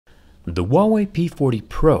The Huawei P40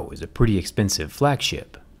 Pro is a pretty expensive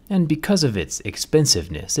flagship, and because of its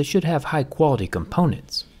expensiveness, it should have high quality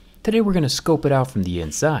components. Today we're going to scope it out from the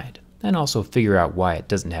inside, and also figure out why it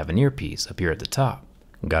doesn't have an earpiece up here at the top.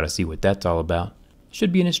 Gotta see what that's all about.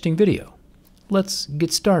 Should be an interesting video. Let's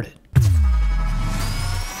get started.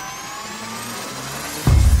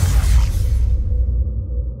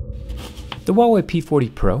 The Huawei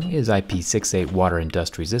P40 Pro is IP68 water and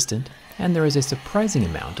dust resistant, and there is a surprising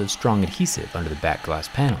amount of strong adhesive under the back glass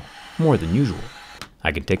panel, more than usual.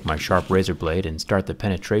 I can take my sharp razor blade and start the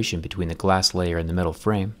penetration between the glass layer and the metal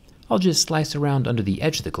frame. I'll just slice around under the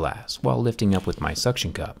edge of the glass while lifting up with my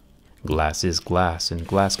suction cup. Glass is glass, and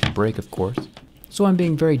glass can break, of course, so I'm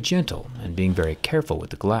being very gentle and being very careful with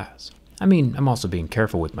the glass. I'm also being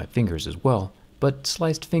careful with my fingers as well, but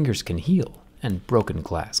sliced fingers can heal, and broken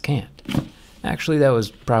glass can't. Actually, that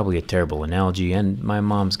was probably a terrible analogy, and my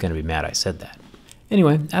mom's gonna be mad I said that.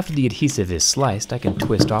 Anyway, after the adhesive is sliced, I can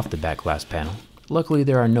twist off the back glass panel. Luckily,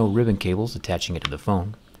 there are no ribbon cables attaching it to the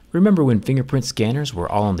phone. Remember when fingerprint scanners were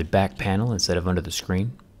all on the back panel instead of under the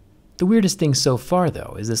screen? The weirdest thing so far,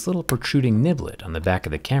 though, is this little protruding niblet on the back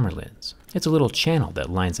of the camera lens. It's a little channel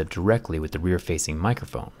that lines up directly with the rear-facing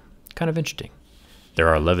microphone. Kind of interesting. There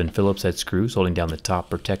are 11 Phillips head screws holding down the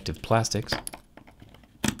top protective plastics.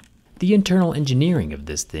 The internal engineering of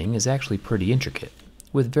this thing is actually pretty intricate,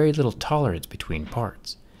 with very little tolerance between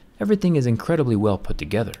parts. Everything is incredibly well put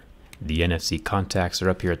together. The NFC contacts are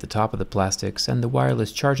up here at the top of the plastics, and the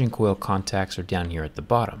wireless charging coil contacts are down here at the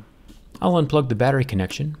bottom. I'll unplug the battery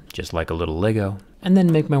connection, just like a little Lego, and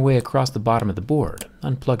then make my way across the bottom of the board,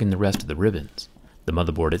 unplugging the rest of the ribbons. The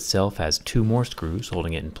motherboard itself has 2 more screws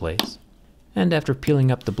holding it in place, and after peeling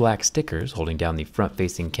up the black stickers holding down the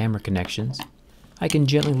front-facing camera connections, I can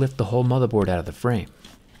gently lift the whole motherboard out of the frame.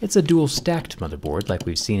 It's a dual stacked motherboard like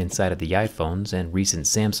we've seen inside of the iPhones and recent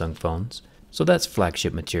Samsung phones, so that's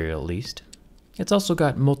flagship material at least. It's also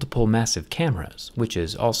got multiple massive cameras, which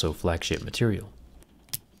is also flagship material.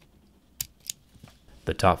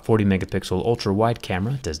 The top 40 megapixel ultra-wide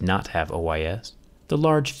camera does not have OIS. The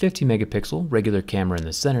large 50 megapixel regular camera in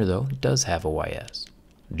the center, though, does have OIS.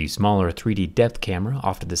 The smaller 3D depth camera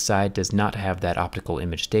off to the side does not have that optical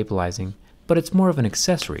image stabilizing, but it's more of an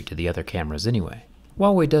accessory to the other cameras anyway.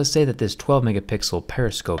 Huawei does say that this 12 megapixel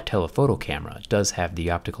periscope telephoto camera does have the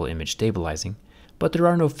optical image stabilizing, but there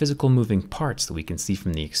are no physical moving parts that we can see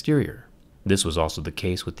from the exterior. This was also the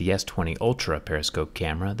case with the S20 Ultra periscope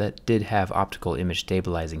camera that did have optical image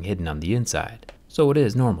stabilizing hidden on the inside, so it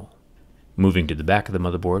is normal. Moving to the back of the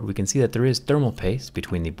motherboard, we can see that there is thermal paste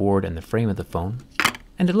between the board and the frame of the phone,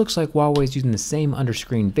 and it looks like Huawei is using the same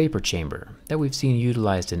underscreen vapor chamber that we've seen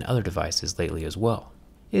utilized in other devices lately as well.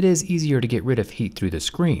 It is easier to get rid of heat through the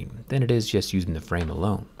screen than it is just using the frame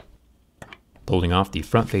alone. Pulling off the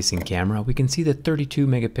front-facing camera, we can see the 32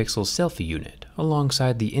 megapixel selfie unit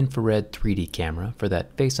alongside the infrared 3D camera for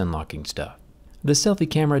that face unlocking stuff. The selfie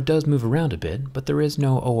camera does move around a bit, but there is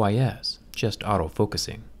no OIS, just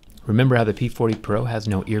autofocusing. Remember how the P40 Pro has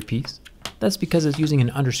no earpiece? That's because it's using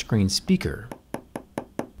an underscreen speaker,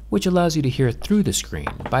 which allows you to hear through the screen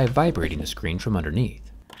by vibrating the screen from underneath.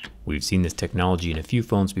 We've seen this technology in a few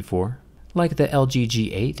phones before, like the LG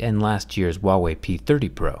G8 and last year's Huawei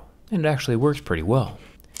P30 Pro, and it actually works pretty well.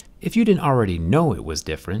 If you didn't already know it was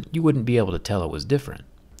different, you wouldn't be able to tell it was different.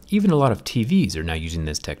 Even a lot of TVs are now using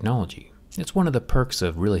this technology. It's one of the perks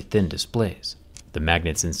of really thin displays. The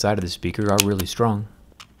magnets inside of the speaker are really strong.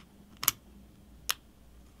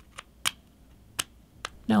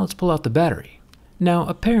 Now let's pull out the battery. Now,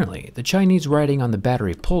 apparently, the Chinese writing on the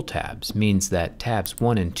battery pull tabs means that tabs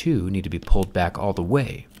 1 and 2 need to be pulled back all the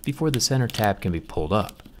way before the center tab can be pulled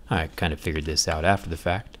up. I kind of figured this out after the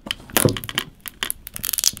fact.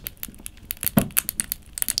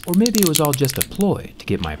 Or maybe it was all just a ploy to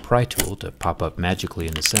get my pry tool to pop up magically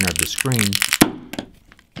in the center of the screen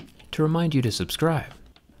to remind you to subscribe.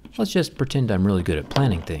 Let's just pretend I'm really good at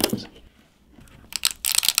planning things.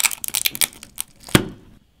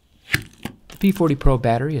 The P40 Pro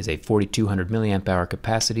battery is a 4200 mAh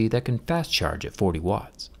capacity that can fast charge at 40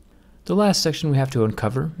 watts. The last section we have to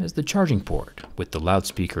uncover is the charging port with the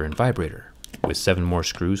loudspeaker and vibrator, with 7 more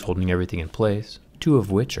screws holding everything in place, 2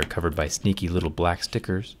 of which are covered by sneaky little black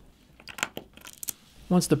stickers.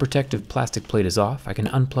 Once the protective plastic plate is off, I can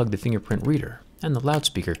unplug the fingerprint reader and the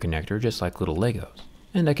loudspeaker connector just like little Legos,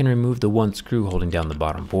 and I can remove the 1 screw holding down the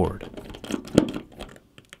bottom board.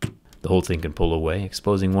 The whole thing can pull away,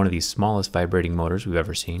 exposing one of the smallest vibrating motors we've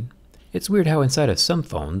ever seen. It's weird how inside of some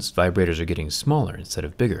phones, vibrators are getting smaller instead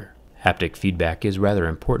of bigger. Haptic feedback is rather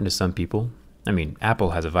important to some people. Apple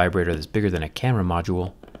has a vibrator that's bigger than a camera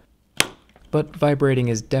module. but vibrating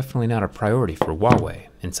is definitely not a priority for Huawei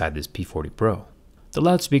inside this P40 Pro. The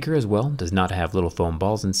loudspeaker as well does not have little foam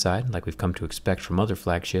balls inside like we've come to expect from other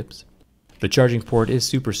flagships. The charging port is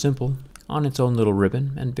super simple, on its own little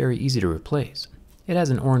ribbon, and very easy to replace. It has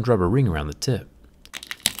an orange rubber ring around the tip.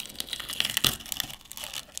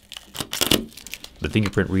 The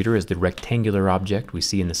fingerprint reader is the rectangular object we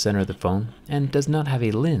see in the center of the phone and does not have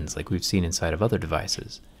a lens like we've seen inside of other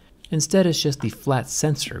devices. Instead, it's just the flat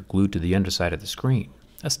sensor glued to the underside of the screen,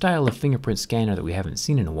 a style of fingerprint scanner that we haven't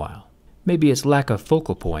seen in a while. Maybe its lack of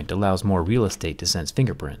focal point allows more real estate to sense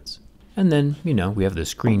fingerprints. And then, we have the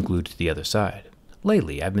screen glued to the other side.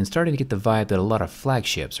 Lately, I've been starting to get the vibe that a lot of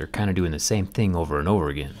flagships are kind of doing the same thing over and over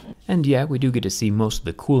again. And yeah, we do get to see most of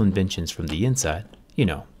the cool inventions from the inside,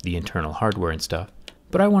 the internal hardware and stuff.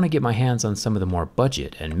 But I want to get my hands on some of the more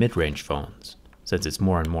budget and mid-range phones, since it's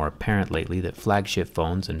more and more apparent lately that flagship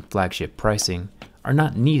phones and flagship pricing are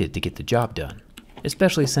not needed to get the job done.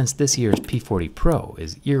 Especially since this year's P40 Pro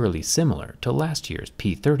is eerily similar to last year's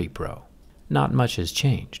P30 Pro. Not much has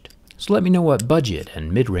changed. So let me know what budget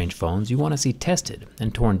and mid-range phones you want to see tested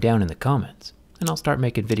and torn down in the comments, and I'll start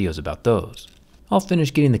making videos about those. I'll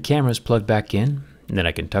finish getting the cameras plugged back in, and then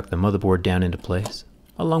I can tuck the motherboard down into place,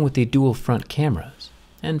 along with the dual front cameras.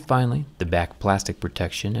 And finally, the back plastic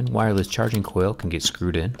protection and wireless charging coil can get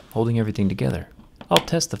screwed in, holding everything together. I'll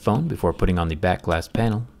test the phone before putting on the back glass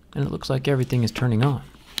panel, and it looks like everything is turning on.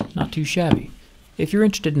 Not too shabby. If you're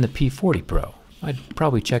interested in the P40 Pro, I'd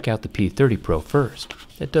probably check out the P30 Pro first.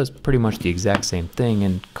 It does pretty much the exact same thing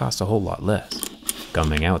and costs a whole lot less.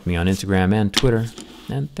 Come hang out with me on Instagram and Twitter,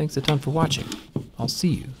 and thanks a ton for watching. I'll see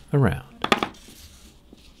you around.